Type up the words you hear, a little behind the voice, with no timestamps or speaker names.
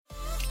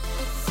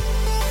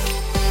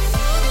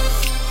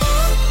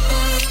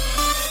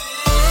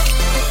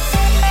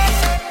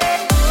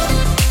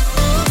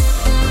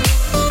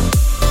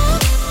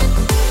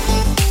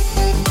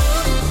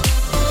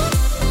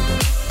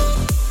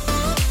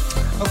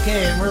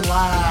Okay, and we're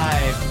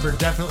live for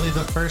definitely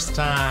the first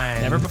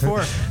time. Never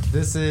before.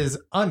 This is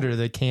Under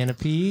the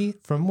Canopy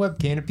from Web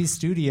Canopy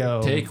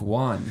Studio. Take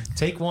one.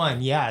 Take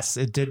one, yes.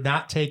 It did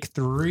not take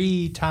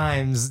 3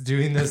 times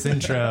doing this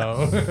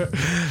intro.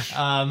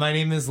 My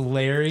name is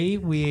Larry.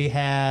 We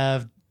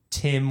have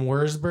Tim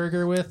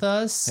Wurzberger with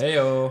us.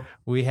 Heyo.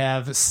 We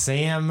have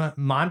Sam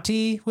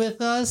Monty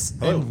with us.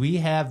 Hello. And we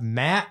have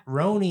Matt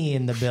Roney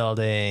in the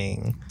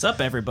building. What's up,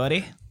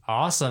 everybody?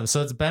 Awesome.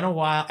 So it's been a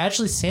while.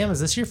 Actually, Sam, is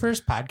this your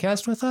first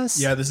podcast with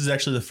us? Yeah, this is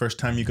actually the first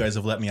time you guys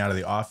have let me out of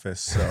the office.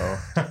 So,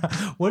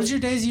 what is your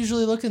days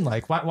usually looking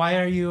like? Why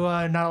are you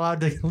not allowed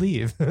to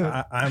leave?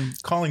 I'm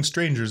calling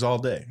strangers all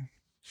day.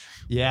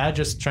 Yeah,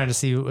 just trying to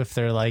see if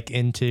they're like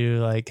into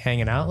like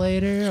hanging out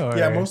later. Or...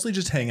 Yeah, mostly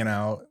just hanging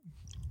out.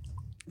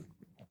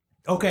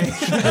 Okay.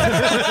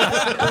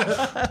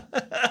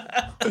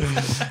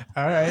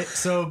 All right.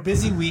 So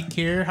busy week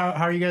here. How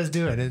are you guys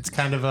doing? It's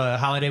kind of a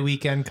holiday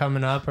weekend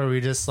coming up. Are we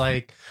just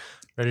like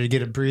ready to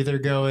get a breather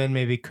going?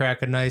 Maybe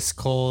crack a nice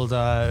cold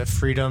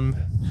Freedom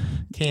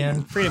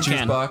can? Freedom Juice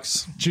can.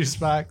 box. Juice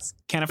box.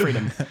 Can of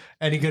freedom.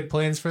 Any good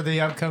plans for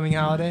the upcoming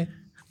holiday?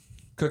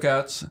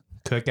 Cookouts.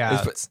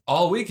 Cookouts.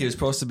 All week it was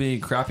supposed to be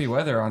crappy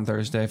weather on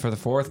Thursday for the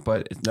 4th,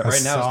 but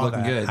right now it's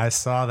looking good. I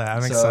saw that.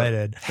 I'm So,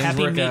 excited. Things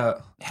work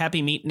out.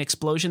 Happy Meat and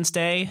Explosions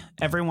Day,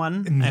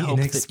 everyone. Meat I hope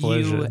and that you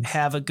explosions.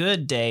 have a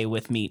good day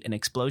with meat and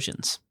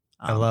explosions.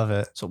 I love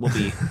it. So we'll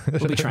be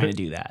trying to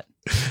do that.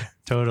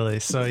 Totally.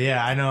 So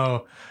yeah, I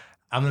know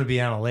I'm going to be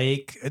on a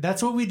lake.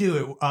 That's what we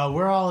do.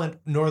 We're all in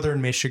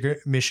northern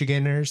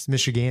Michiganders. So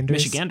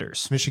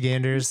Michiganites.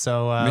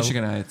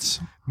 Michiganites.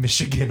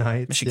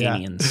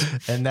 Michiganians. Yeah.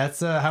 And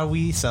that's how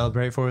we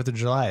celebrate 4th of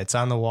July. It's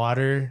on the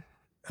water,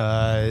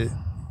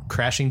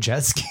 crashing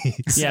jet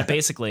skis. Yeah,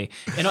 basically.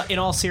 In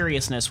all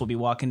seriousness, we'll be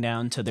walking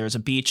down to, there's a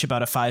beach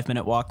about a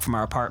 5-minute walk from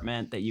our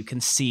apartment that you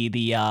can see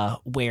the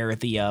where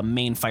the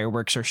main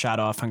fireworks are shot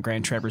off on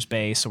Grand Traverse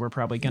Bay. So we're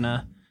probably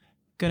gonna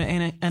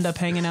end up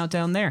hanging out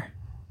down there.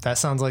 That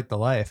sounds like the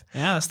life.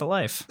 Yeah, that's the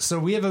life. So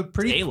we have a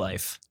pretty A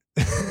life.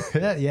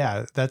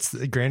 yeah, that's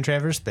the Grand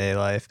Traverse Bay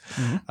life.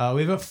 Mm-hmm.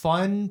 We have a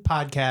fun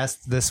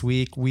podcast this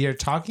week. We are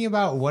talking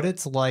about what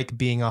it's like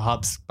being a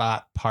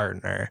HubSpot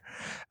partner.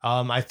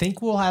 I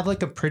think we'll have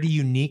like a pretty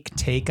unique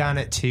take on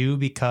it too,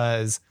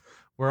 because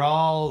we're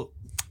all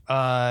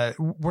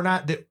we're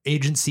not the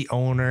agency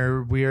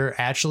owner. We're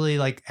actually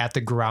like at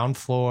the ground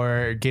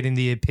floor getting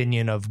the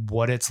opinion of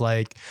what it's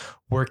like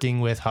working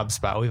with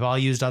HubSpot. We've all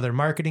used other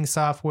marketing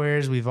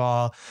softwares. We've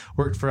all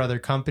worked for other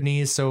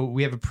companies. So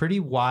we have a pretty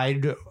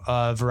wide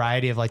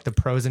variety of like the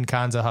pros and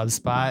cons of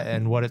HubSpot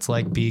and what it's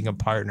like being a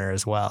partner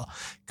as well.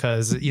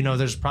 Because, you know,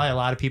 there's probably a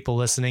lot of people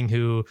listening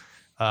who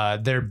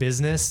their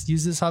business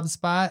uses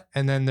HubSpot.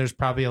 And then there's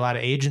probably a lot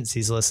of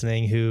agencies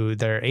listening who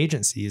their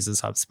agency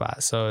uses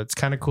HubSpot. So it's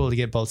kind of cool to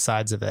get both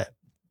sides of it.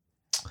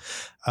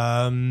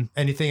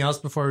 Anything else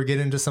before we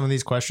get into some of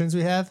these questions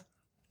we have?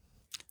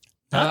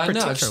 Not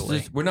No,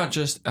 particularly. we're not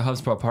just a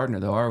HubSpot partner,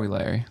 though, are we,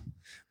 Larry?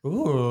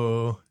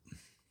 Ooh,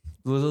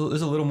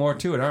 There's a little more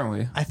to it, aren't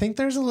we? I think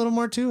there's a little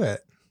more to it.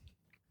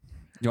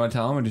 You want to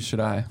tell them, or should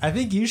I? I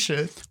think you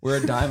should. We're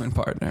a diamond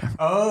partner.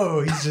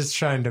 Oh, he's just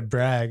trying to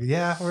brag.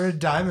 Yeah, we're a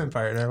diamond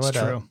partner. What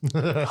up?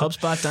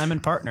 HubSpot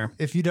Diamond Partner.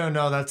 If you don't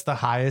know, that's the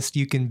highest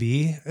you can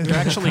be.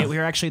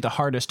 We're actually the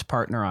hardest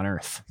partner on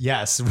earth.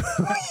 Yes.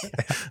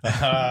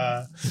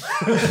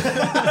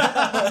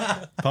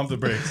 Pump the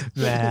brakes.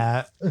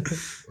 Matt.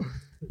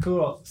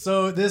 Cool.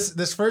 So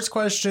this first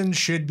question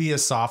should be a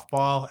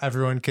softball.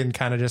 Everyone can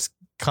kind of just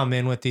come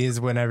in with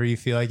these whenever you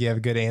feel like you have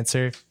a good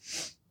answer.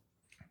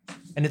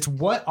 And it's,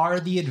 what are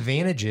the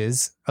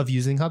advantages of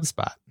using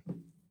HubSpot?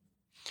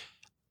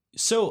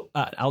 So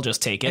I'll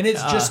just take it. And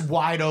it's just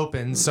wide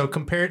open. So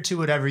compare it to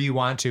whatever you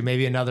want to.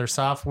 Maybe another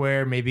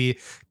software, maybe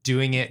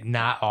doing it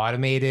not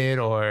automated,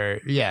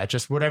 or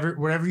just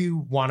whatever you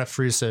want to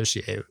free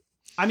associate.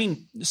 I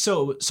mean,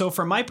 so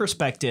from my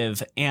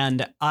perspective,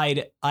 and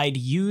I'd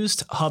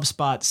used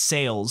HubSpot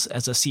Sales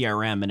as a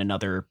CRM in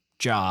another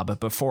job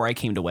before I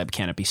came to Web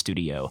Canopy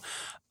Studio.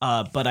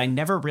 But I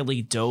never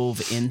really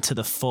dove into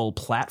the full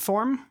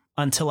platform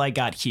until I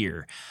got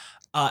here.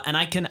 And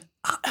I can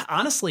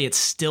honestly, it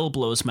still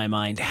blows my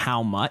mind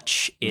how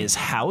much is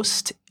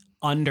housed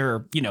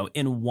under,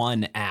 in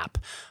one app.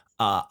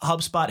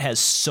 HubSpot has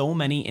so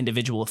many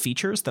individual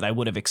features that I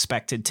would have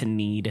expected to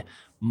need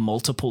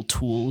multiple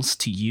tools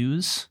to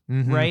use,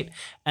 right?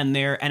 And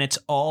it's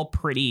all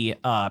pretty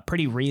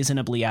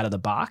reasonably out of the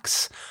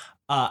box.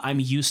 I'm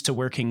used to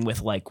working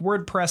with like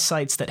WordPress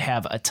sites that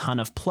have a ton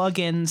of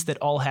plugins that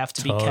all have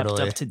to be kept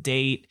up to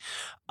date.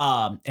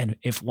 And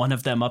if one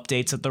of them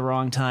updates at the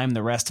wrong time,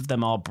 the rest of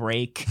them all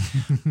break.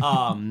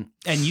 And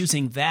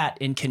using that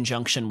in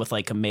conjunction with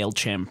like a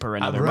MailChimp or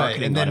another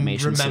marketing and then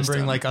automation remembering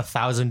system. like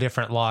 1,000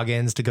 different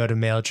logins to go to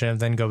MailChimp,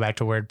 then go back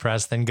to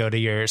WordPress, then go to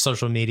your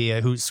social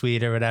media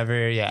Hootsuite or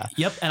whatever. Yeah.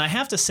 Yep. And I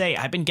have to say,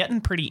 I've been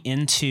getting pretty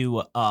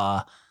into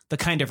the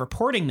kind of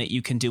reporting that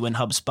you can do in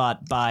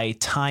HubSpot by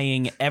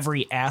tying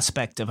every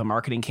aspect of a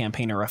marketing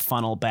campaign or a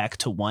funnel back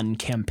to one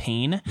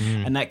campaign.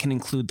 And that can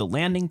include the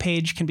landing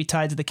page can be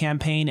tied to the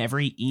campaign,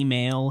 every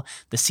email,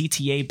 the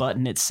CTA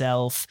button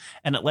itself.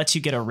 And it lets you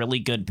get a really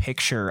good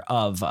picture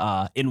of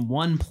in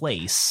one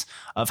place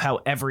of how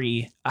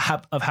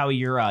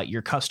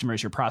your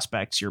customers, your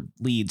prospects, your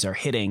leads are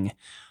hitting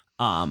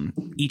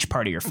each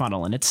part of your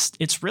funnel. And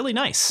it's really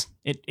nice.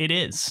 It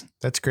is.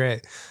 That's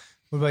great.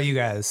 What about you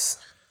guys?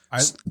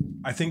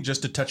 I think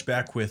just to touch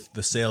back with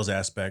the sales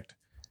aspect,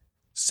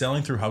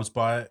 selling through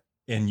HubSpot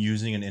and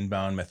using an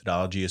inbound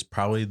methodology is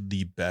probably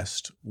the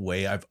best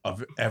way I've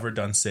ever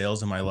done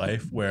sales in my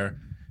life, where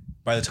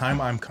by the time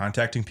I'm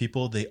contacting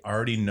people, they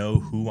already know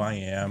who I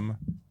am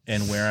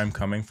and where I'm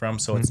coming from.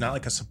 So it's not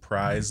like a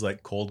surprise,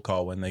 like cold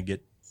call when they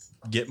get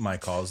my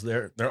calls.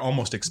 They're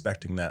almost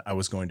expecting that I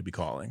was going to be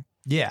calling.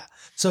 Yeah.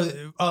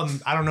 So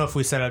I don't know if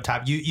we said up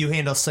top, you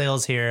handle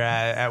sales here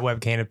at Web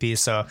Canopy.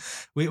 So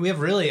we have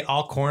really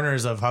all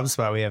corners of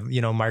HubSpot. We have,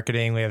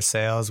 marketing, we have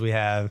sales, we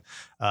have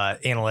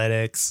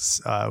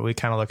analytics. We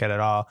kind of look at it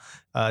all.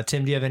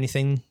 Tim, do you have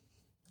anything?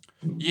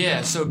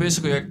 Yeah, so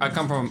basically I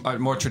come from a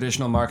more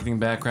traditional marketing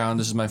background.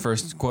 This is my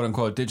first quote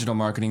unquote digital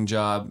marketing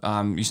job.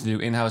 Used to do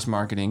in-house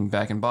marketing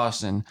back in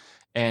Boston.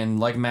 And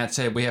like Matt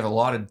said, we have a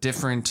lot of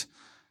different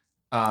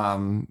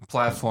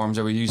platforms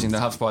that we're using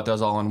that HubSpot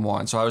does all in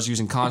one. So I was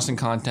using Constant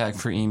Contact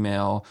for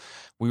email.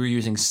 We were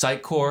using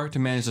Sitecore to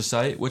manage the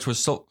site, which was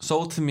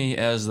sold to me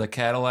as the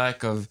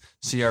Cadillac of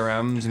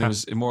CRMs, and it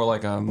was more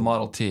like a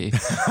Model T.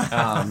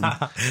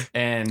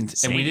 And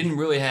we didn't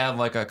really have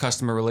like a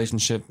customer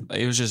relationship.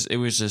 It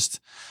was just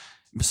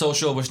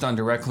social was done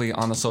directly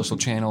on the social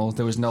channel.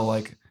 There was no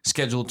like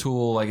schedule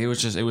tool. Like it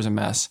was a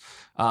mess.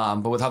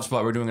 But with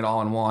HubSpot, we're doing it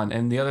all in one.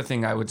 And the other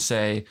thing I would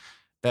say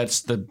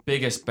that's the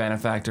biggest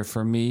benefactor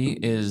for me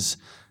is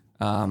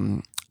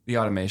the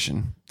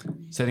automation.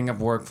 Setting up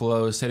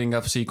workflows, setting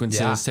up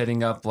sequences,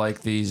 setting up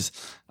like these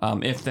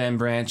if-then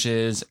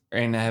branches,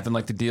 and having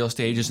like the deal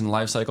stages and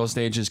life cycle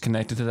stages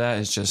connected to that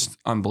is just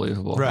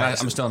unbelievable.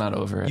 Right. I'm still not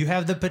over it. You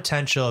have the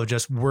potential of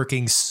just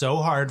working so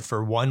hard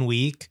for 1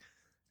 week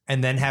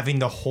and then having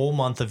the whole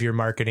month of your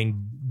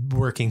marketing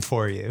working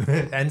for you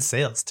and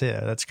sales too.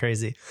 That's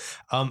crazy.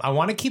 I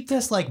want to keep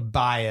this like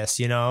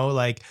bias,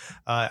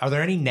 are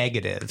there any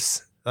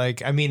negatives?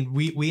 Like, I mean,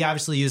 we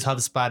obviously use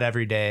HubSpot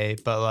every day,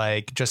 but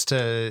like just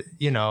to,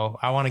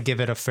 I want to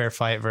give it a fair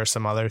fight versus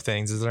some other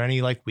things. Is there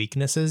any like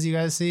weaknesses you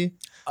guys see?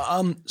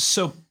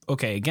 So,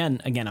 okay. Again,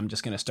 I'm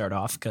just going to start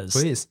off because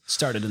Please.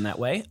 Started in that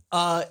way.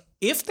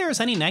 If there's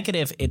any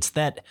negative, it's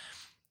that,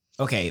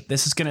 okay,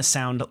 this is going to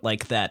sound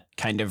like that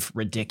kind of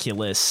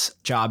ridiculous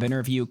job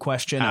interview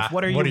question of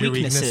what are your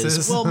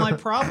weaknesses? Well, my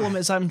problem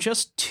is I'm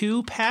just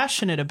too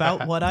passionate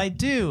about what I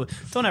do.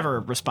 Don't ever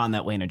respond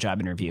that way in a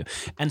job interview.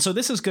 And so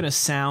this is going to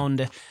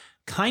sound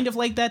kind of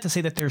like that, to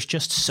say that there's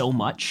just so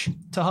much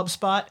to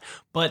HubSpot,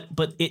 but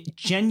it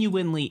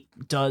genuinely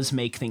does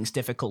make things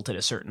difficult at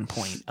a certain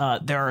point.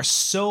 There are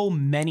so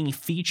many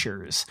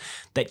features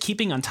that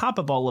keeping on top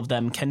of all of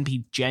them can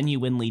be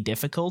genuinely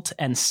difficult.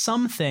 And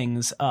some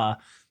things,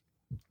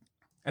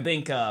 I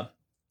think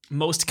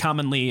most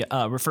commonly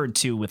referred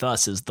to with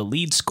us is the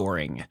lead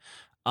scoring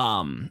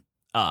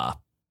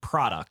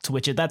product,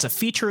 that's a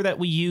feature that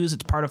we use.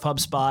 It's part of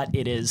HubSpot.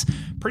 It is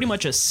pretty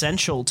much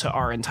essential to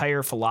our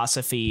entire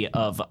philosophy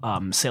of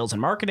sales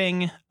and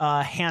marketing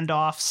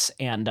handoffs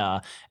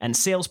and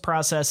sales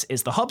process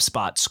is the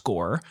HubSpot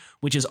score,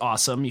 which is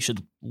awesome. You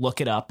should look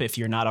it up if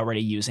you're not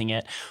already using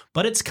it,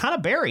 but it's kind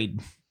of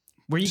buried.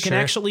 Where you can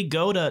actually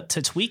go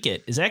to tweak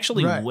it is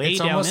actually way down in there.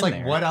 It's almost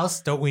like, what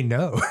else don't we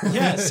know?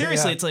 Yeah,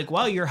 seriously. It's like,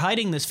 wow, you're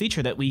hiding this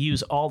feature that we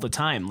use all the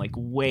time, like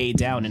way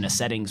down in a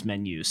settings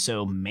menu.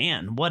 So,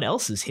 man, what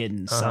else is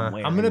hidden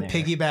somewhere? I'm going to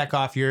piggyback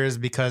off yours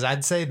because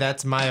I'd say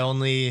that's my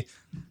only,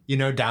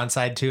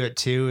 downside to it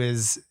too,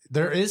 is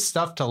there is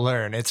stuff to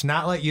learn. It's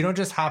not like you don't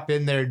just hop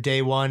in there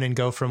day one and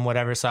go from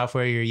whatever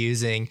software you're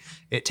using.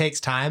 It takes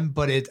time,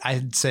 but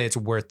I'd say it's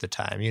worth the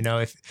time,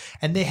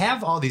 and they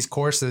have all these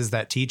courses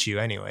that teach you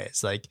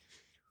anyways. Like,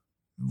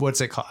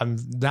 what's it called? I'm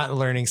not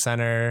Learning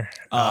Center.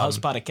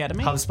 HubSpot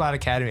Academy. HubSpot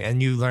Academy.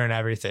 And you learn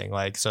everything.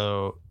 Like,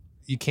 so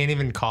you can't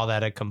even call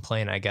that a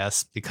complaint, I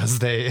guess, because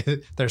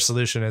their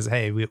solution is,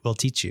 hey, we'll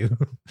teach you.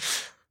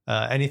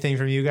 Anything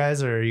from you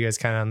guys, or are you guys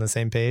kind of on the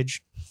same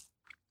page?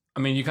 I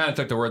mean, you kind of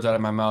took the words out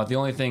of my mouth. The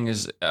only thing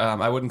is,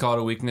 I wouldn't call it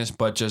a weakness,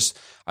 but just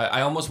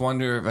I almost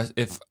wonder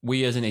if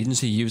we as an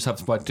agency use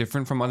HubSpot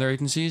different from other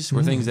agencies,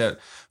 where things that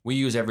we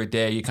use every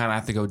day, you kind of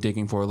have to go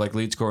digging for. Like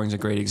lead scoring is a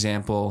great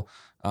example.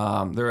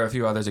 There are a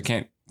few others I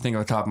can't think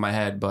of the top of my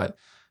head, but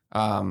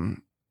I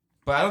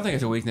don't think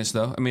it's a weakness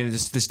though. I mean, they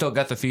still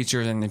got the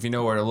features, and if you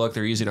know where to look,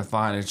 they're easy to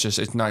find.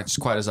 It's not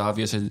quite as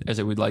obvious as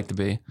it would like to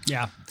be.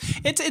 Yeah,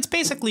 it's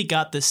basically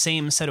got the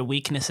same set of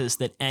weaknesses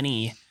that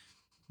any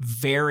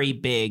very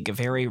big,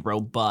 very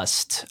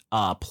robust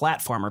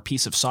platform or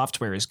piece of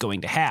software is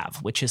going to have,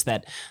 which is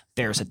that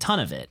there's a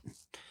ton of it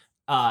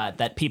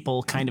that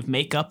people kind of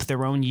make up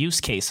their own use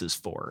cases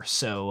for.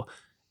 So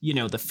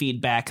the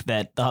feedback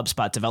that the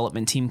HubSpot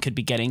development team could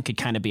be getting could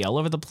kind of be all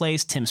over the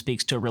place. Tim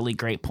speaks to a really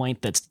great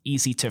point that's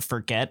easy to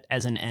forget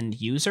as an end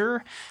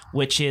user,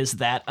 which is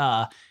that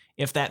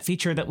if that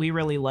feature that we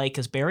really like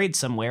is buried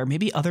somewhere,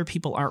 maybe other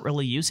people aren't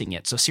really using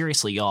it. So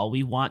seriously, y'all,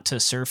 we want to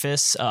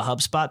surface a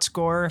HubSpot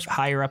score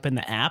higher up in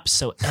the app.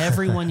 So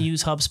everyone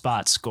use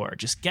HubSpot score.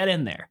 Just get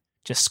in there.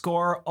 Just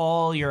score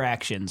all your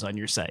actions on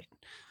your site.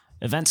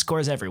 Event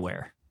scores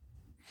everywhere.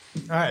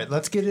 All right,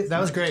 let's get it.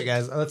 That was great,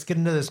 guys. Let's get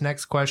into this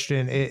next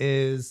question. It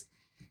is,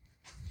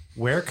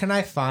 where can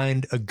I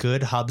find a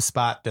good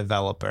HubSpot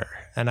developer?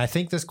 And I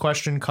think this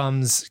question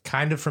comes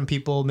kind of from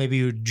people maybe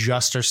who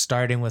just are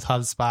starting with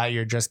HubSpot.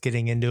 You're just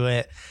getting into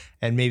it,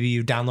 and maybe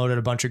you downloaded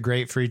a bunch of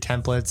great free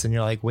templates, and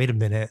you're like, wait a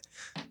minute,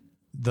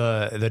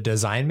 the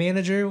design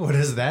manager, what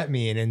does that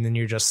mean? And then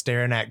you're just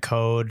staring at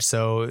code.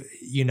 So,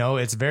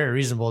 it's very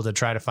reasonable to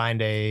try to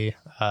find a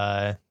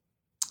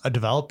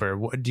developer.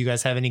 Do you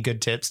guys have any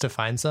good tips to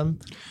find some?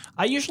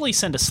 I usually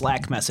send a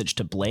Slack message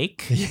to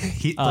Blake.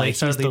 Blake's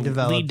he's the lead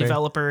developer.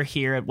 developer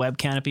here at Web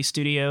Canopy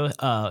Studio.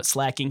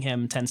 Slacking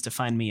him tends to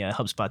find me a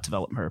HubSpot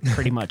developer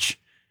pretty much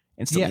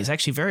instantly. Yeah. He's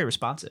actually very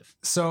responsive.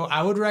 So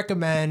I would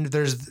recommend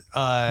there's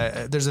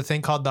a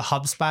thing called the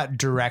HubSpot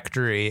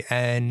directory,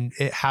 and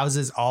it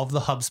houses all of the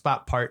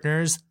HubSpot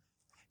partners.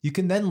 You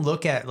can then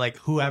look at like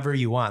whoever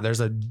you want.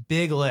 There's a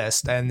big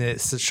list, and it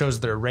shows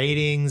their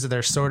ratings.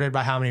 They're sorted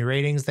by how many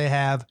ratings they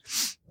have.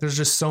 There's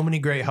just so many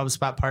great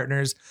HubSpot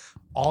partners.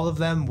 All of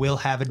them will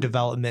have a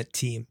development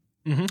team.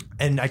 Mm-hmm.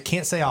 And I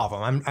can't say all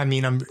of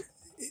them.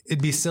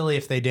 It'd be silly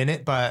if they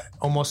didn't, but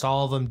almost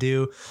all of them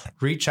do.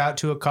 Reach out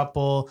to a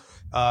couple,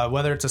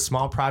 whether it's a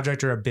small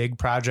project or a big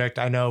project.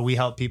 I know we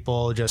help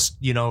people just,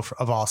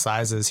 of all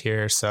sizes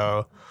here.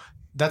 So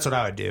that's what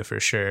I would do for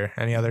sure.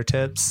 Any other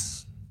tips?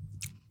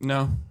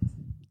 No,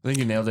 I think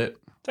you nailed it.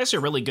 That's a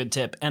really good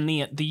tip. And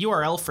the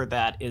URL for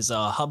that is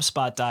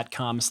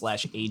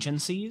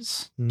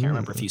hubspot.com/agencies. Can't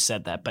remember if you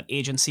said that, but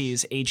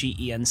agencies,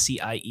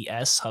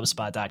 AGENCIES,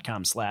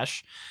 hubspot.com/.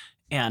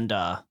 And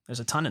there's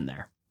a ton in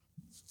there.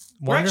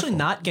 We're actually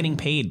not getting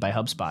paid by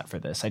HubSpot for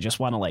this. I just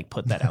want to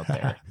put that out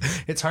there.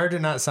 It's hard to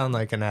not sound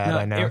like an ad. No,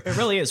 I know. It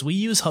really is. We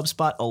use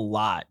HubSpot a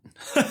lot.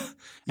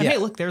 And hey,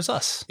 look, there's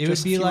us. It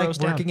would be like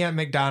working at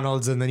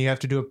McDonald's, and then you have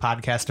to do a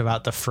podcast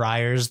about the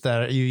fryers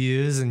that you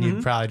use, and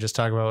you'd probably just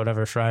talk about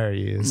whatever fryer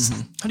you use.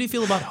 Mm-hmm. How do you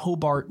feel about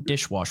Hobart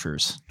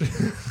dishwashers?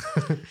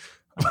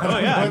 Oh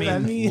yeah,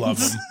 Love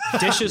them.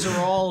 Dishes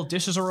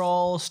are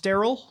all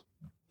sterile.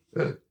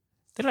 They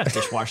don't have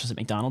dishwashers at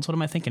McDonald's. What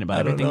am I thinking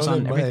about?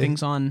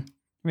 Everything's on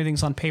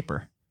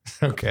paper.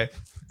 Okay.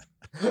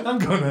 I'm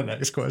going to the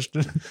next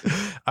question.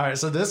 All right.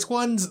 So this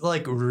one's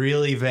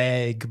really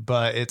vague,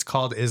 but it's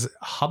called, is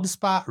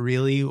HubSpot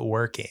really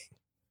working?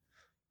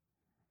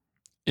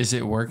 Is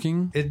it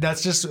working?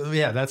 That's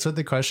what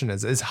the question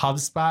is. Is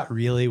HubSpot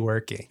really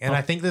working? And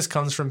I think this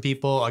comes from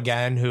people,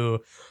 again, who,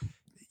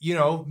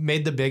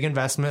 made the big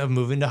investment of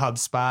moving to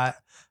HubSpot.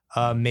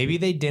 Maybe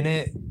they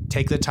didn't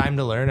take the time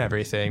to learn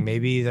everything.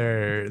 Maybe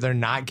they're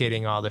not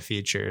getting all the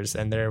features,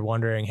 and they're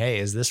wondering, hey,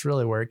 is this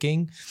really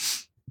working?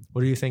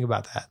 What do you think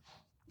about that?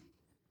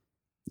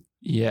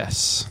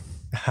 Yes.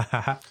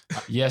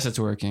 Yes, it's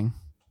working.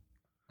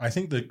 I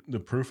think the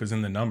proof is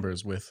in the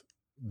numbers. With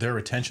their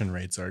retention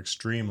rates are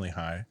extremely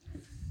high.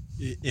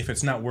 If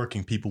it's not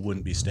working, people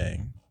wouldn't be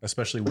staying,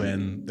 especially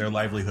when their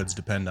livelihoods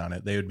depend on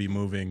it. They would be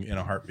moving in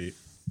a heartbeat.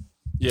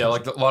 Yeah, a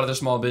lot of the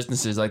small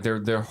businesses,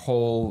 their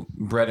whole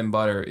bread and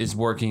butter is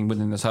working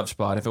within this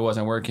HubSpot. If it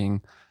wasn't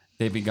working,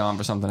 they'd be gone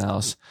for something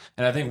else.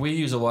 And I think we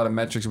use a lot of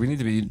metrics. We need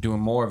to be doing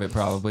more of it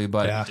probably,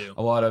 but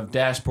a lot of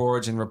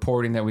dashboards and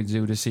reporting that we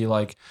do to see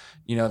the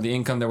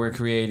income that we're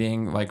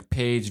creating,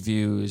 page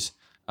views,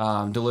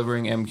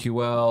 delivering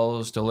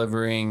MQLs,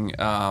 delivering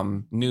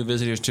new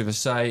visitors to the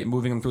site,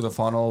 moving them through the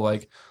funnel.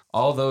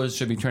 All those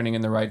should be trending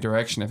in the right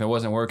direction. If it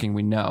wasn't working,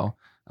 we know.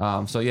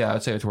 So yeah,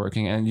 I'd say it's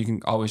working, and you can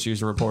always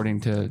use the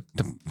reporting to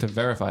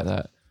verify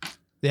that.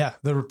 Yeah,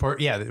 the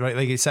report. Yeah,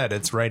 like you said,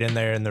 it's right in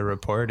there in the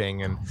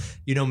reporting. And,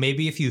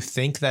 maybe if you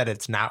think that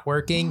it's not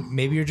working,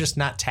 maybe you're just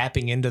not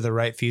tapping into the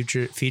right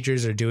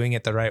features or doing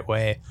it the right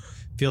way.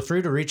 Feel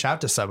free to reach out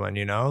to someone,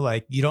 you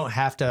don't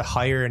have to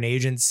hire an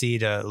agency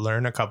to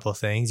learn a couple of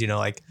things,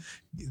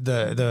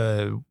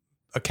 the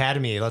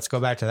Academy. Let's go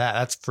back to that.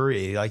 That's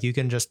free. You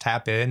can just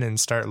tap in and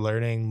start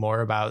learning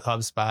more about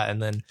HubSpot, and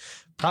then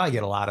probably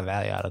get a lot of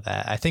value out of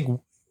that. I think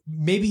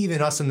maybe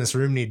even us in this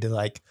room need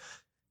to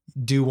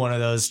do one of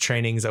those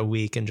trainings a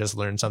week and just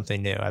learn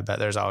something new. I bet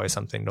there's always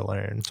something to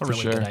learn. It's a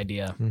really good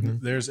idea.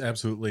 Mm-hmm. There's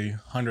absolutely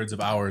hundreds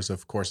of hours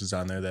of courses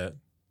on there that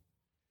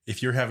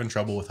if you're having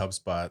trouble with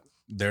HubSpot,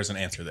 there's an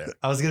answer there.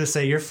 I was going to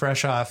say, you're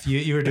fresh off.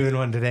 You were doing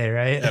one today,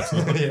 right?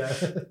 Absolutely. Yeah.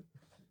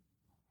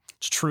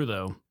 It's true,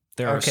 though.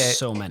 There are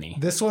so many.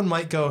 This one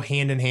might go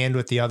hand in hand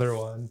with the other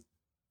one.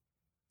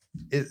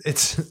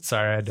 It's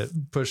sorry, I had to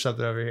push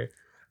something over here.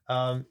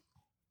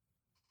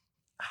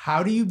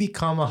 How do you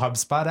become a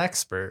HubSpot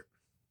expert?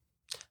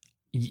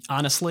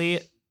 Honestly,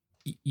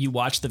 you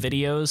watch the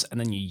videos and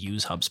then you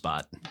use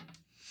HubSpot.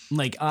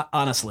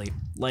 Honestly,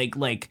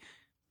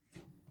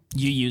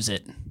 You use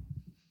it.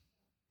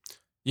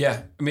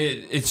 Yeah, I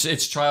mean,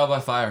 it's trial by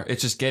fire.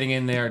 It's just getting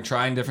in there,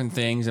 trying different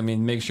things. I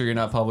mean, make sure you're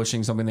not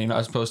publishing something that you're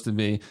not supposed to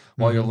be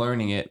while you're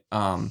learning it,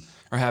 or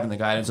having the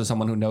guidance of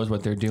someone who knows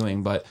what they're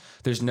doing. But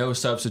there's no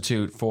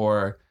substitute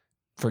for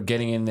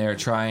getting in there,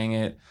 trying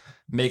it,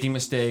 making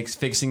mistakes,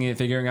 fixing it,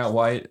 figuring out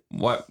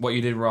what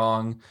you did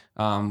wrong,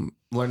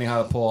 learning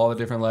how to pull all the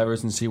different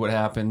levers and see what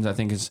happens.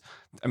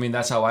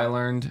 That's how I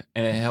learned,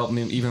 and it helped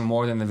me even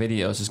more than the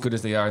videos, as good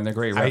as they are, and they're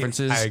great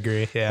references. I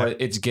agree, yeah. But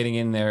it's getting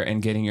in there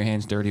and getting your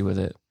hands dirty with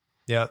it.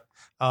 Yep.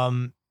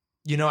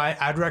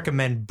 I'd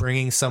recommend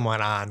bringing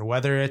someone on,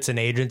 whether it's an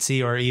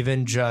agency or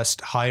even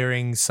just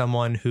hiring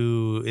someone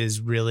who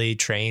is really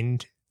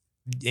trained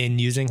in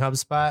using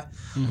HubSpot.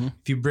 Mm-hmm.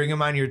 If you bring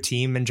them on your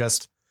team and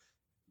just,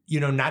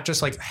 not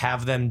just like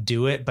have them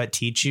do it, but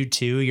teach you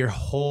too, your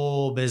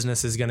whole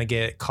business is going to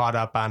get caught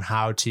up on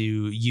how to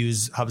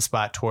use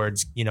HubSpot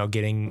towards,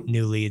 getting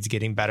new leads,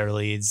 getting better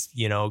leads,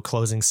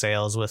 closing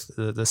sales with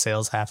the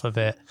sales half of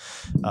it,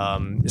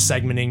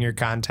 segmenting your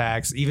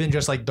contacts, even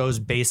just like those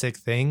basic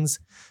things.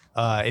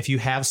 If you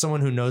have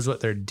someone who knows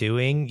what they're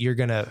doing, you're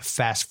going to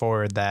fast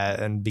forward that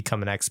and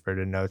become an expert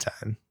in no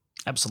time.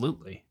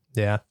 Absolutely.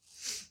 Yeah.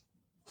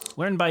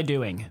 Learn by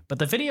doing. But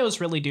the videos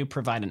really do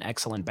provide an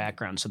excellent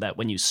background so that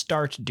when you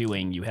start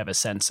doing, you have a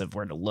sense of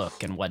where to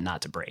look and what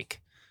not to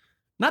break.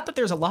 Not that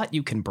there's a lot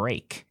you can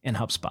break in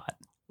HubSpot.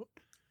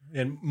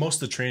 And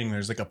most of the training,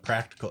 there's like a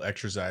practical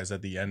exercise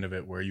at the end of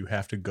it where you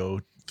have to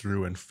go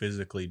through and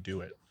physically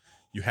do it.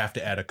 You have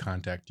to add a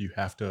contact. You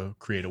have to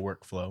create a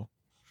workflow.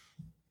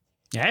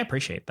 Yeah, I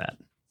appreciate that.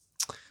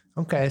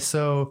 Okay,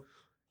 so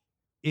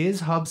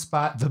is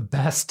HubSpot the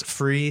best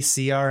free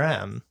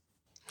CRM?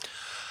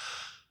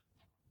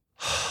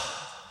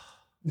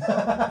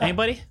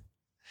 Anybody?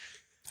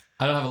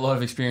 I don't have a lot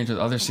of experience with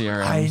other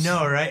CRMs. I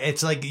know, right?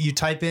 It's like you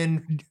type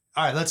in,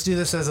 all right, let's do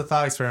this as a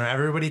thought experiment.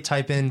 Everybody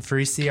type in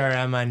free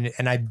CRM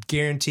and I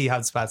guarantee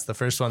HubSpot's the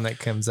first one that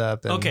comes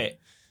up. Okay.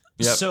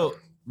 Yep. So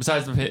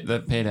besides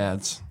the paid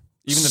ads,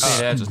 even the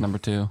paid ads is number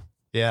 2.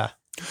 Yeah.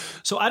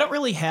 So I don't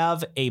really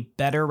have a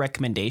better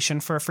recommendation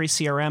for a free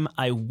CRM.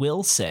 I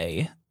will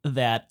say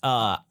that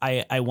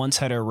I once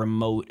had a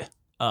remote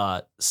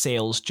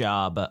sales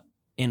job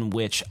in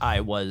which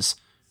I was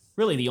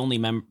really the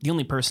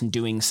only person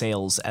doing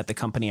sales at the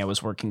company I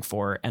was working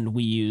for, and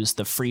we used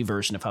the free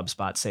version of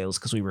HubSpot Sales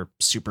because we were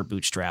super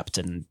bootstrapped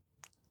and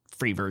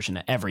free version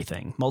of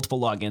everything, multiple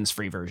logins,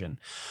 free version.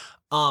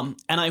 And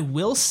I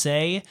will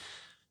say,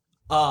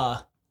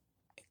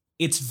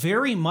 it's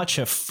very much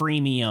a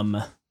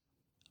freemium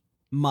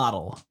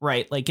model,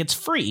 right? Like it's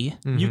free.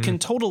 Mm-hmm. You can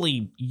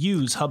totally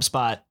use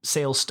HubSpot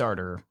Sales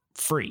Starter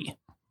free.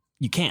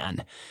 You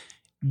can.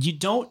 You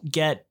don't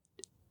get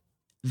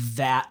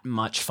that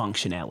much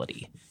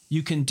functionality.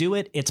 You can do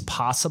it. It's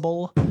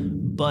possible,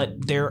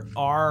 but there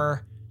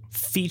are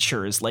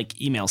features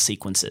like email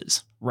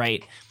sequences,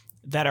 right?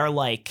 That are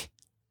like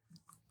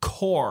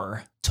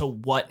core to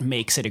what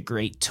makes it a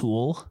great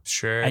tool.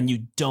 Sure. And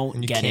you don't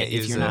get it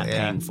if you're not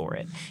paying for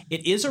it.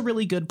 It is a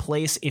really good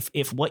place.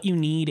 If what you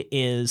need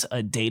is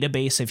a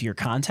database of your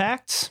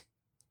contacts,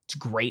 it's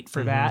great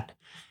for that.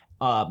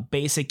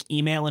 Basic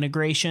email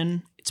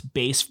integration,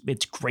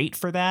 it's great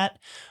for that.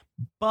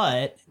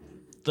 But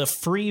the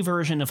free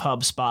version of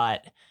HubSpot,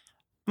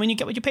 you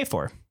get what you pay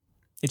for.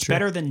 It's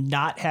better than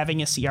not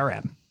having a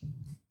CRM.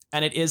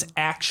 And it is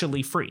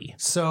actually free.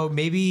 So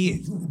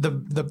maybe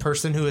the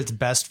person who it's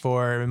best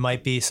for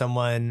might be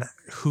someone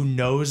who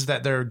knows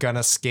that they're going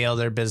to scale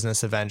their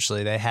business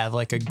eventually. They have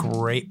like a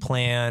great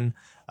plan.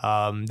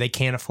 They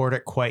can't afford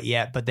it quite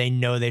yet, but they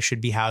know they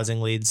should be housing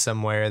leads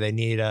somewhere. They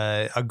need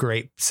a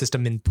great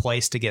system in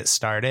place to get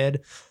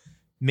started.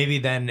 Maybe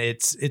then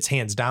it's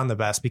hands down the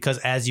best, because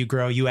as you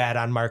grow, you add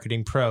on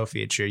Marketing Pro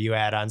feature, you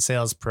add on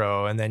Sales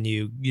Pro, and then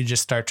you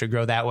just start to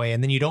grow that way.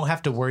 And then you don't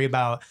have to worry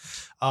about,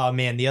 oh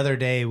man, the other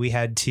day we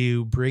had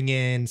to bring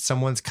in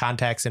someone's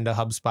contacts into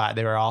HubSpot.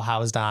 They were all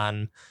housed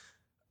on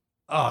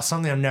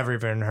something I've never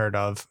even heard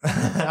of.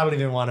 I don't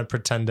even want to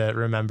pretend to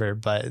remember,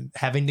 but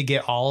having to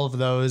get all of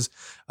those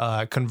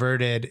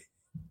converted,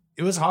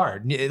 it was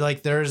hard.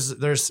 Like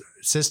there's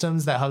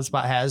systems that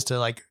HubSpot has to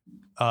like,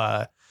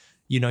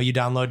 you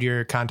download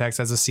your contacts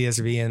as a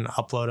CSV and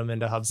upload them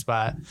into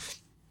HubSpot,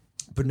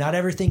 but not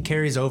everything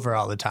carries over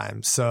all the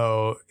time.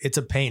 So it's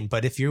a pain.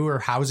 But if you were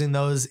housing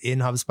those in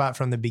HubSpot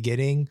from the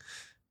beginning,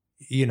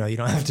 you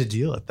don't have to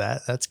deal with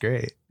that. That's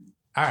great.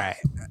 All right.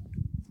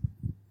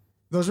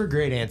 Those were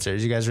great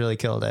answers. You guys really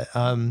killed it.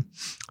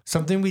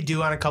 Something we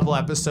do on a couple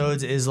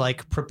episodes is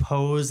like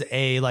propose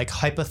a like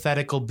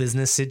hypothetical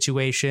business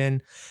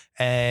situation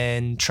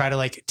and try to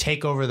like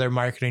take over their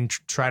marketing,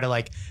 try to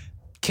like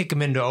kick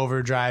them into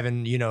overdrive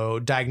and,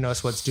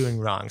 diagnose what's doing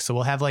wrong. So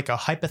we'll have like a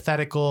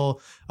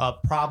hypothetical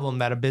problem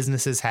that a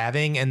business is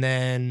having, and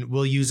then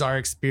we'll use our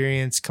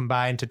experience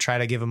combined to try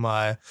to give them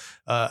a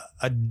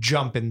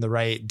jump in the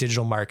right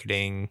digital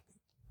marketing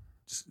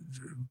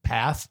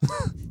path.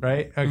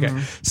 Right? Okay.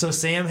 Mm-hmm. So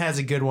Sam has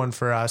a good one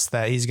for us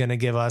that he's going to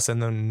give us,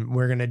 and then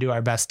we're going to do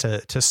our best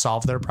to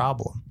solve their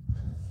problem.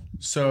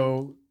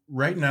 So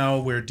right now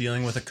we're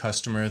dealing with a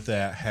customer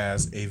that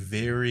has a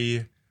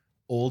very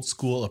old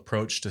school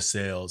approach to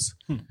sales.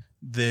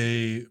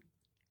 They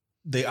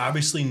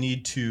obviously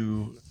need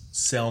to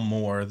sell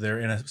more. They're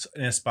in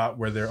a spot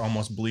where they're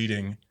almost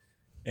bleeding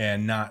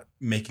and not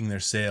making their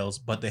sales,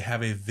 but they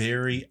have a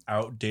very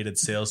outdated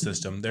sales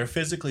system. They're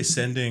physically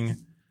sending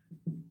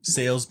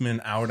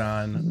salesmen out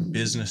on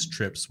business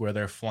trips where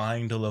they're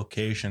flying to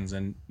locations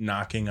and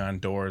knocking on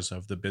doors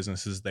of the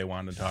businesses they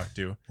want to talk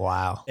to.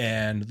 Wow.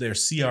 And their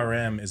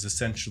CRM is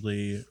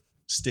essentially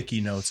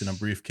sticky notes in a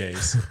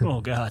briefcase. Oh,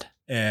 God.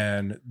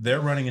 And they're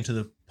running into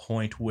the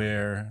point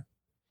where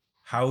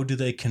how do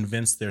they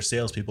convince their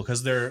salespeople?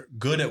 Because they're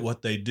good at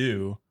what they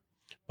do,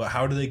 but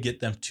how do they get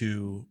them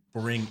to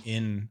bring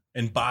in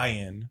and buy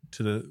in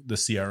to the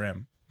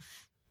CRM?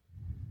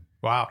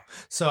 Wow.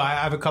 So I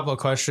have a couple of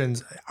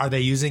questions. Are they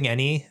using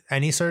any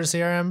sort of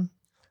CRM,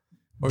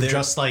 or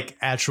just like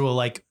actual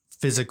like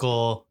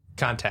physical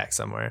contact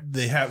somewhere?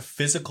 They have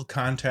physical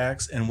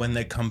contacts, and when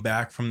they come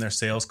back from their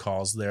sales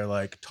calls, they're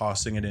like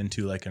tossing it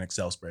into like an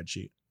Excel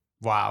spreadsheet.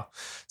 Wow.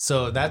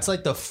 So that's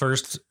like the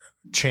first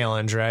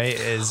challenge, right?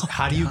 Is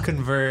how do you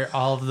convert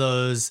all of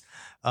those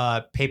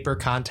paper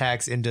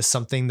contacts into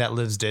something that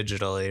lives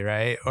digitally,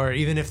 right? Or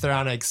even if they're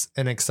on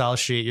an Excel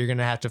sheet, you're going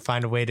to have to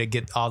find a way to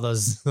get all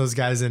those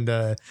guys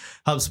into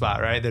HubSpot,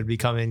 right? They'd be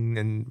coming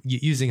and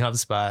using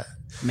HubSpot.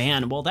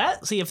 Man, well,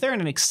 if they're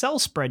in an Excel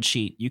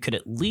spreadsheet, you could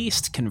at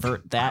least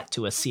convert that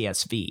to a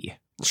CSV.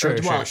 Sure.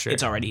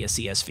 It's already a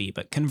CSV,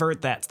 but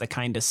convert that to the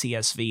kind of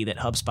CSV that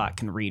HubSpot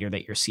can read or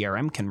that your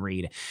CRM can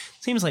read.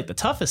 Seems like the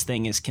toughest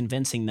thing is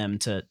convincing them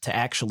to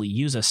actually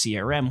use a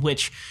CRM,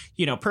 which,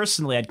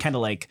 personally, I'd kind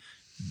of like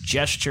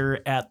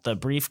gesture at the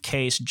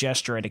briefcase,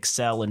 gesture at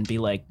Excel, and be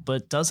like,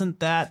 but doesn't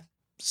that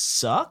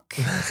suck?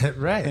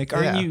 Right. Like,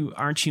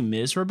 aren't you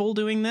miserable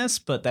doing this?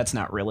 But that's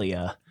not really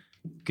a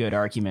good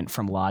argument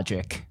from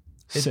logic.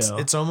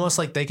 It's almost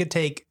like they could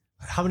take,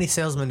 how many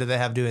salesmen do they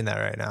have doing that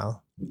right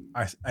now?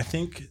 I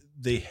think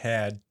they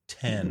had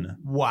 10.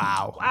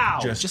 Wow.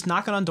 Just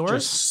knocking on doors?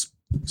 Just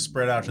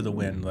spread out to the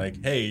wind.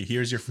 Like, hey,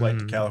 here's your flight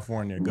to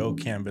California. Go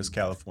canvas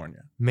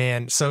California.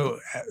 Man, so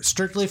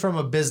strictly from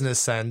a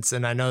business sense,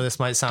 and I know this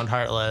might sound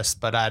heartless,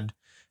 but I'd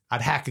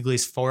hack at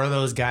least 4 of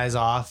those guys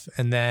off,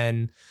 and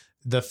then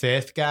the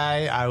 5th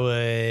guy, I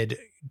would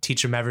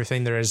teach them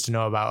everything there is to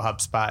know about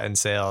HubSpot and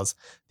sales.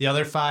 The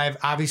other 5,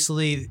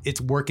 obviously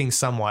it's working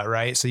somewhat,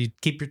 right? So you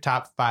keep your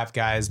top 5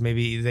 guys.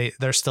 Maybe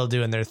they're still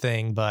doing their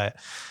thing, but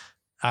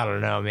I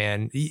don't know,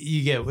 man.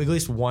 You get at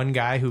least one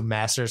guy who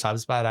masters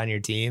HubSpot on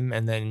your team,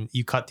 and then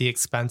you cut the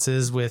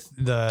expenses with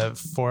the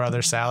 4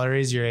 other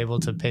salaries. You're able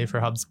to pay for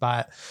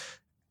HubSpot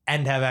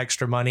and have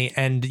extra money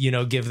and,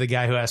 give the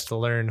guy who has to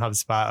learn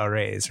HubSpot a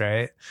raise,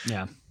 right?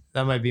 Yeah.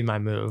 That might be my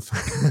move.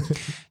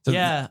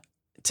 Yeah.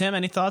 Tim,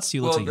 any thoughts?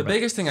 The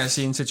biggest thing I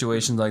see in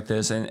situations like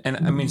this, and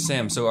I mean,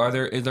 Sam, so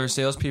is there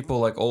salespeople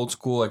like old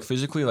school, like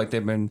physically, like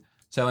they've been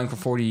selling for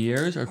 40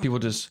 years, or people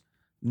just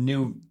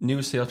new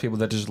salespeople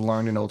that just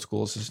learned an old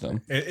school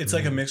system? It's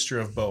like a mixture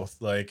of both.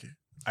 Like,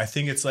 I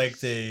think it's like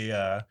they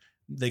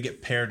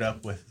get paired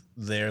up with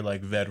their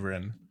like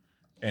veteran,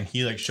 and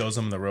he like shows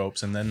them the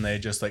ropes, and then they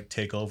just like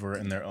take over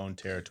in their own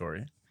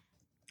territory.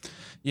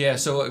 Yeah,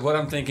 so what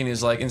I'm thinking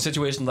is like in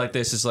situations like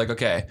this, it's like,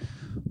 okay,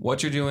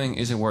 what you're doing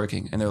isn't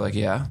working, and they're like,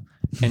 yeah,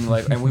 and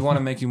we want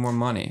to make you more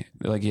money.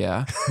 They're like,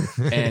 yeah,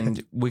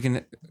 and we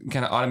can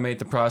kind of automate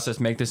the process,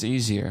 make this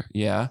easier.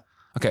 Yeah,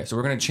 okay, so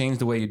we're gonna change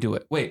the way you do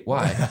it. Wait,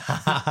 why?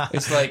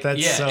 It's like,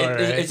 it's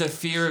a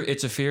fear.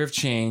 It's a fear of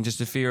change.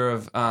 It's a fear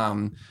of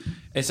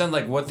it sounds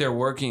like what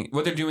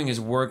they're doing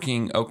is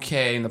working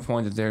okay, in the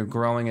point that they're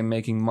growing and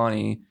making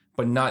money,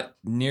 but not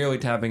nearly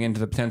tapping into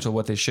the potential of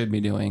what they should be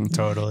doing.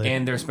 Totally.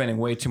 And they're spending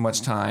way too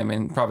much time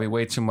and probably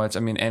way too much,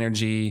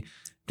 energy,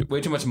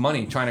 way too much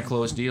money trying to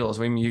close deals.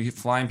 I mean, you're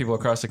flying people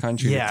across the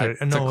country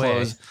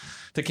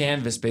to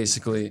canvas,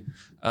 basicly.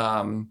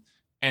 And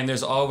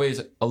there's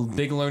always a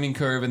big learning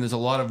curve, and there's a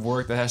lot of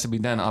work that has to be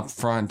done up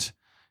front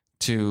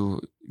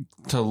to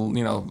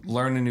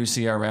learn a new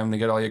CRM, to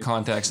get all your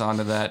contacts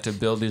onto that, to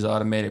build these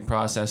automated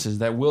processes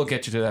that will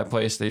get you to that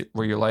place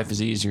where your life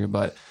is easier.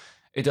 But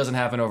it doesn't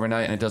happen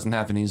overnight, and it doesn't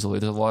happen easily.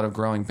 There's a lot of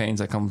growing pains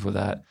that comes with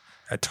that.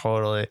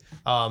 Totally.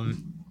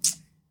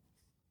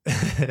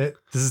 This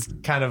is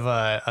kind of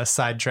a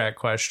sidetrack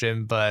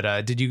question,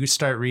 but did you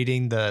start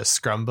reading the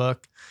Scrum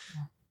book?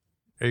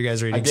 Are you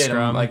guys reading Scrum?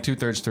 I'm like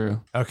 2/3 through.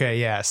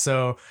 Okay, yeah.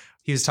 So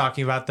he was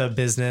talking about the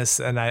business,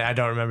 and I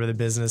don't remember the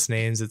business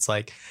names. It's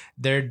like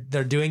they're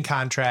doing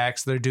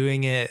contracts. They're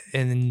doing it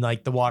in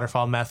like the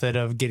waterfall method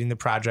of getting the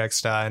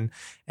projects done.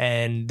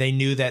 And they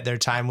knew that their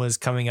time was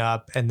coming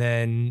up. And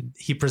then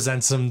he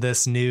presents them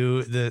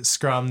the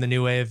Scrum, the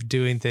new way of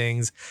doing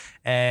things.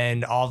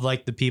 And all of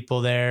like the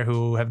people there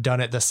who have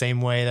done it the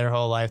same way their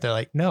whole life, they're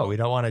like, no, we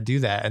don't want to do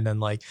that. And then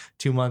like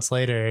 2 months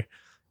later,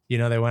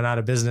 they went out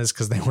of business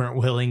because they weren't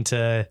willing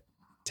to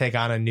take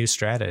on a new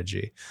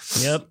strategy.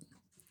 Yep.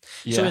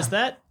 Yeah. So is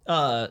that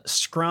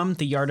Scrum,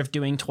 The Art of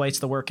Doing Twice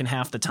the Work in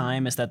Half the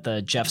Time? Is that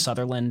the Jeff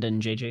Sutherland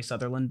and JJ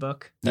Sutherland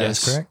book? That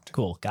is correct.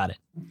 Cool. Got it.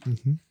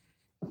 Mm-hmm.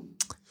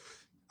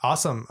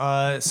 Awesome.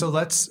 So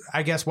let's,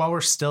 I guess while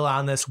we're still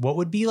on this, what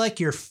would be like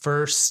your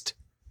first,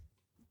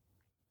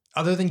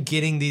 other than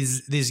getting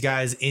these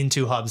guys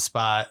into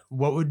HubSpot,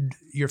 what would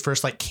your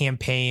first like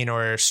campaign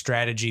or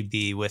strategy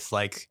be with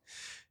like,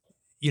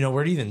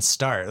 where to even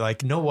start?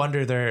 Like, no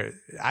wonder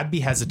I'd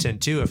be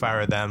hesitant too if I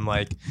were them.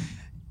 Like,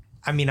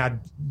 I mean, I'd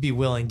be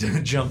willing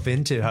to jump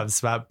into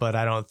HubSpot, but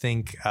I don't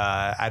think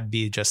I'd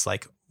be just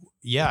like,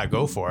 yeah,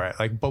 go for it.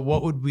 Like, but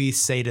what would we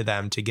say to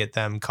them to get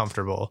them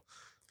comfortable?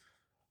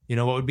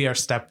 What would be our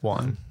step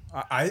one?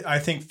 I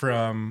think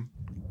from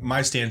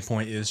my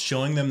standpoint is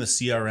showing them the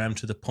CRM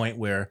to the point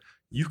where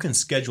you can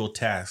schedule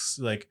tasks.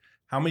 Like,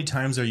 how many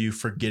times are you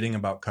forgetting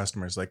about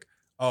customers? Like,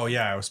 oh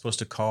yeah, I was supposed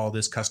to call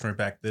this customer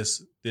back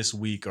this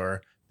week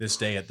or this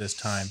day at this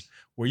time,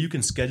 where you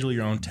can schedule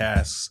your own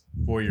tasks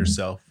for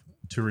yourself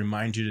to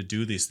remind you to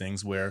do these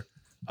things, where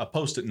a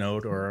Post-it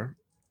note or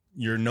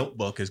your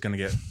notebook is going to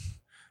get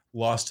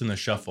lost in the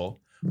shuffle.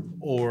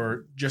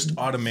 Or just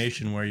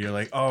automation where you're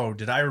like, oh,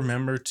 did I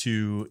remember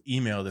to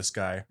email this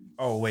guy?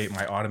 Oh, wait,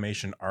 my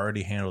automation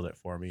already handled it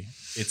for me.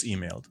 It's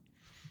emailed.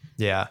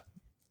 Yeah.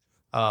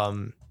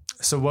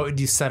 So what would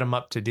you set them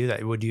up to do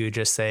that? Would you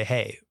just say,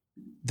 hey,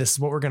 this is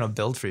what we're going to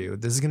build for you.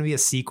 This is going to be a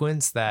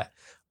sequence that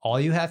all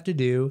you have to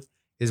do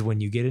is when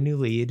you get a new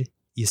lead,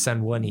 you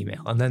send one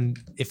email. And then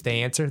if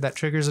they answer, that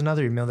triggers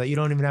another email that you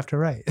don't even have to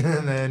write.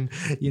 And then,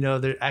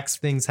 there X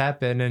things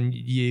happen and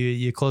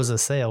you close a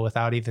sale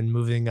without even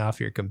moving off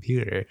your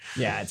computer.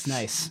 Yeah, it's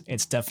nice.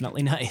 It's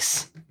definitely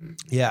nice.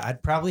 Yeah,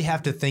 I'd probably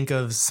have to think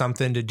of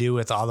something to do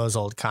with all those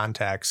old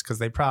contacts because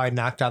they probably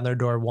knocked on their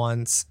door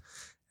once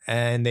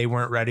and they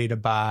weren't ready to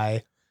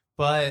buy.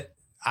 But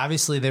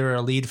obviously they were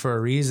a lead for a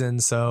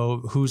reason.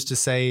 So who's to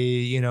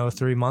say,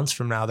 3 months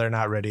from now, they're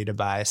not ready to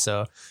buy.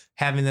 So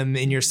having them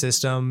in your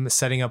system,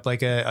 setting up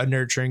like a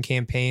nurturing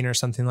campaign or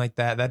something like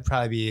that, that'd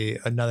probably be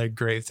another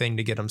great thing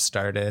to get them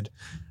started.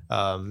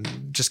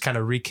 Just kind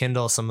of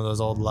rekindle some of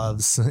those old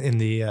loves in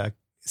the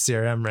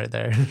CRM right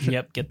there.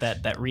 Yep. Get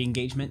that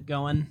re-engagement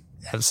going.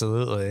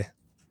 Absolutely.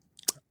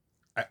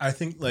 I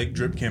think like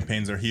drip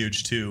campaigns are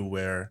huge too,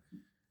 where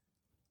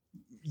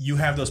you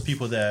have those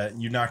people that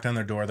you knocked on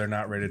their door, they're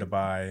not ready to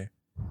buy,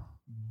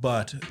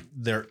 but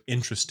they're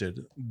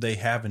interested. They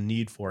have a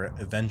need for it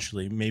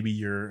eventually. Maybe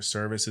your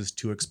service is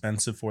too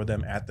expensive for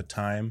them at the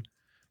time,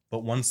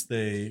 but once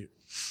they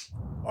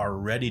are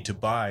ready to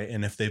buy,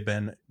 and if they've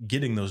been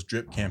getting those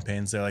drip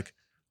campaigns, they're like,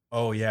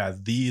 oh yeah,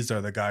 these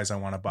are the guys I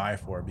want to buy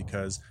for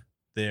because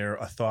they're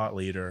a thought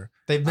leader.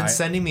 They've been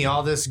sending me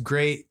all this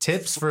great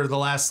tips for the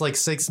last like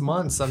 6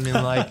 months. I mean,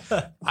 like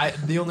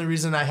the only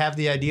reason I have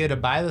the idea to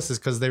buy this is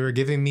because they were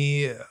giving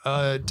me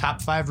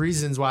top 5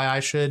 reasons why I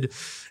should,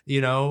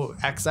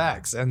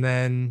 XX. And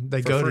then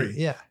they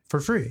for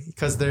free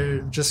because they're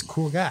just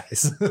cool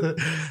guys.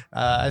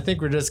 I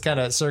think we're just kind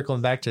of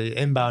circling back to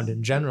inbound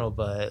in general,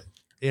 but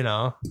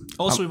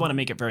Also, we want to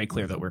make it very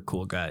clear that we're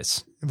cool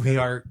guys. We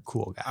are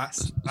cool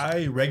guys.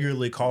 I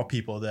regularly call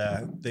people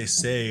that they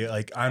say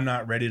like, I'm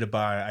not ready to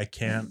buy. I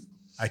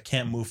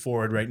can't move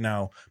forward right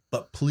now,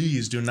 but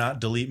please do not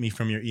delete me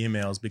from your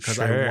emails because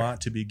I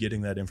want to be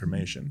getting that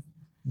information.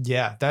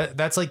 Yeah,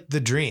 that's like the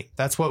dream.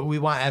 That's what we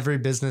want every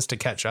business to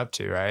catch up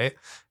to, right?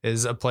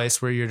 Is a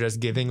place where you're just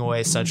giving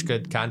away such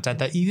good content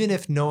that even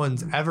if no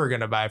one's ever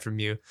going to buy from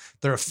you,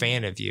 they're a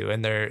fan of you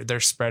and they're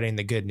spreading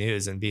the good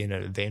news and being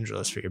an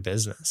evangelist for your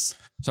business.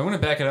 So I'm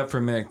going to back it up for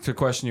a minute to a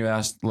question you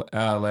asked,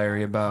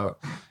 Larry, about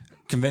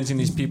convincing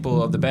these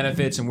people of the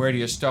benefits and where do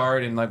you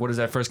start and like what does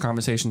that first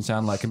conversation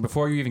sound like, and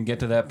before you even get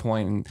to that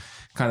point and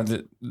kind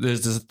of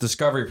there's this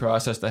discovery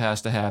process that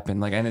has to happen,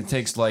 like, and it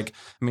takes like,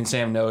 I mean,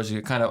 Sam knows,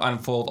 you kind of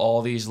unfold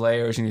all these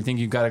layers and you think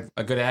you've got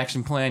a good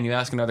action plan, you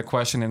ask another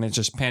question and it's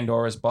just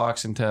Pandora's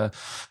box into,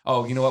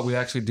 oh, you know what, we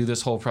actually do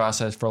this whole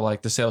process for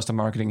like the sales to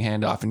marketing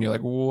handoff, and you're like,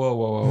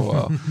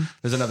 whoa.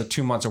 There's another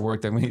 2 months of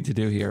work that we need to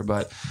do here.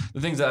 But the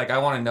things that like I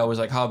want to know is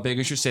like, how big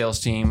is your sales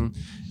team?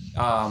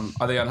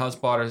 Are they on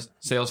HubSpot or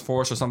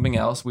Salesforce or something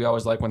else? We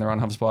always like when they're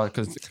on HubSpot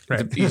because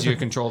it's easier to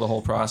control the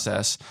whole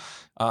process.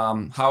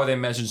 How are they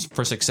measured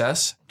for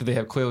success? Do they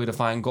have clearly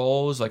defined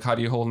goals? Like, how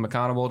do you hold them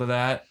accountable to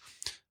that?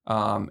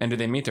 And do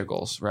they meet their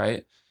goals,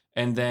 right?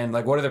 And then,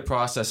 like, what do their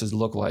processes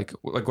look like?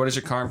 Like, what does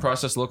your current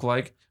process look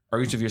like? Are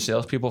each of your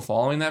salespeople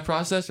following that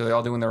process? Are they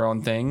all doing their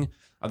own thing?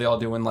 Are they all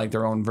doing like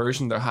their own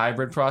version, their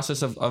hybrid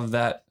process of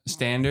that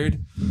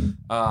standard?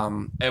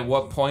 At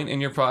what point in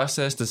your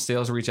process does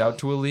sales reach out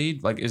to a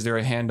lead? Like, is there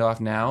a handoff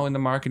now in the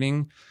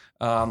marketing?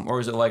 Or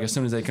is it like as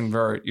soon as they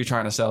convert, you're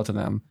trying to sell to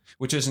them,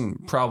 which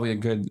isn't probably a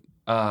good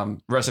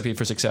recipe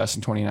for success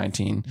in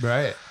 2019.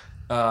 Right.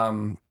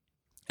 And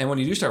when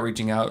you do start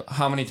reaching out,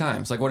 how many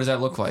times? Like, what does that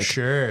look like?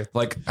 Sure.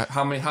 Like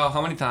how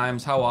many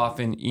times, how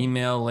often,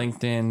 email,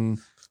 LinkedIn,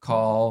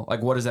 call,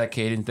 like what is that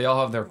cadence? They all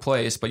have their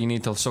place, but you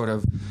need to sort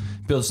of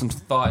build some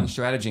thought and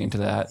strategy into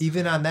that.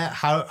 Even on that,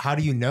 how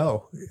do you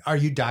know? Are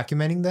you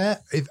documenting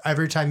that? If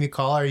every time you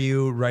call, are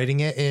you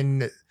writing it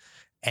in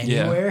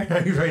anywhere? Yeah.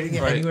 Are you writing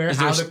it anywhere?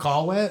 How the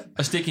call went?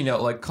 A sticky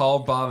note, like call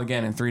Bob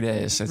again in 3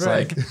 days. It's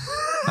like,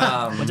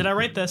 when did I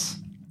write this?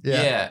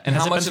 Yeah. And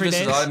Has how it much been of 3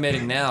 this is days?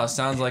 automating now? It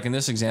sounds like in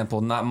this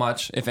example, not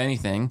much, if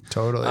anything.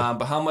 Totally.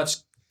 But how much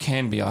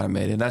can be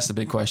automated? That's the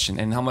big question.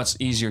 And how much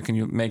easier can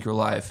you make your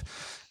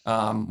life?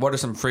 What are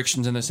some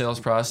frictions in the sales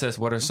process?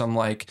 What are some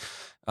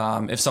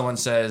if someone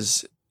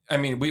says, I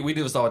mean, we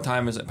do this all the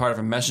time as part of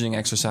a messaging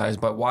exercise,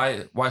 but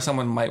why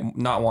someone might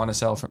not want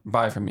to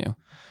buy from you,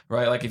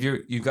 right? Like if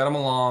you got them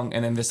along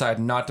and then decide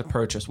not to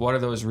purchase, what are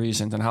those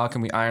reasons and how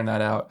can we iron that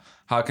out?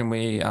 How can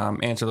we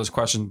answer those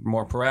questions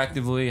more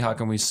proactively? How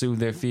can we soothe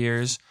their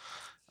fears?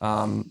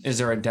 Is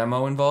there a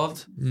demo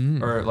involved?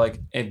 Or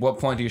at what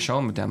point do you show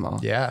them a demo?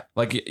 Yeah.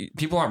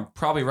 People aren't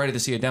probably ready to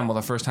see a demo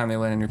the first time they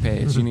land on your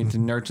page. You need to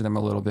nurture them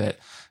a little bit,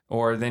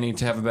 or they need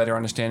to have a better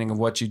understanding of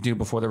what you do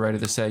before they're ready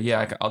to say,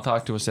 yeah, I'll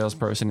talk to a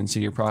salesperson and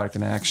see your product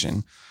in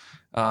action.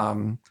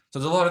 So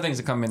there's a lot of things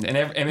that come in,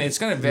 and it's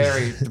going to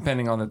vary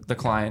depending on the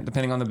client,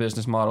 depending on the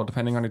business model,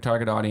 depending on your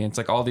target audience.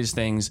 Like all these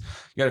things,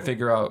 you got to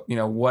figure out,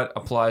 what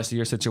applies to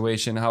your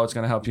situation, how it's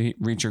going to help you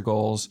reach your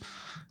goals.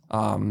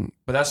 But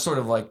that's sort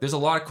of there's a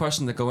lot of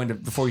questions that go into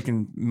before you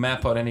can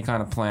map out any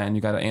kind of plan.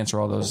 You got to answer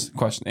all those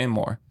questions and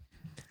more.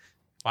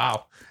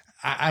 Wow.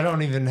 I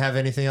don't even have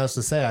anything else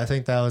to say. I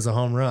think that was a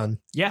home run.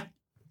 Yeah.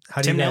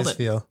 How do Tim you nailed guys it.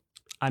 feel?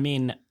 I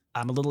mean,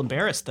 I'm a little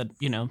embarrassed that,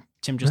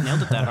 Tim just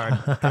nailed it that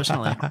hard,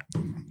 personally.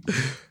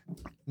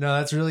 No,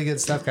 that's really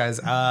good stuff, guys.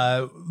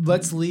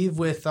 Let's leave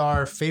with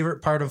our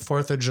favorite part of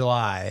 4th of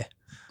July,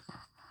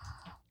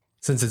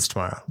 since it's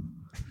tomorrow.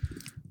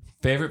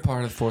 Favorite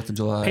part of 4th of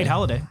July? Paid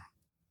holiday.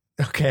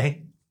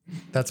 Okay.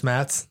 That's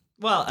Matt's.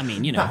 Well, I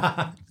mean,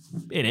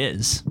 it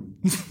is.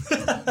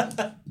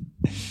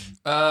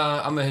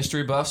 I'm a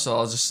history buff, so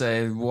I'll just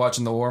say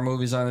watching the war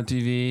movies on the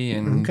TV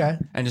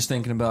and just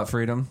thinking about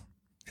freedom.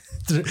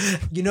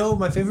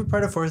 My favorite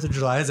part of 4th of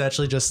July is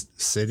actually just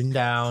sitting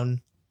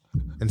down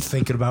and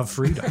thinking about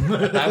freedom.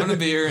 Having a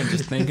beer and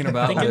just thinking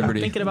about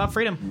liberty. Thinking about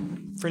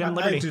freedom. Freedom and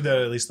liberty. I do that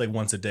at least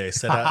once a day.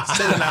 Set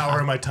an hour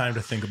of my time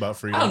to think about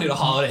freedom. I don't need a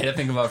holiday to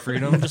think about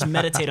freedom. Just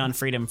meditate on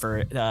freedom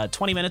for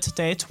 20 minutes a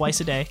day,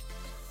 twice a day.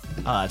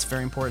 It's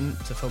very important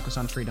to focus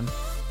on freedom.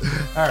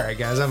 All right,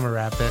 guys, I'm going to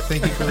wrap it.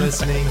 Thank you for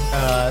listening.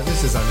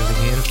 This is Under the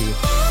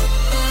Canopy.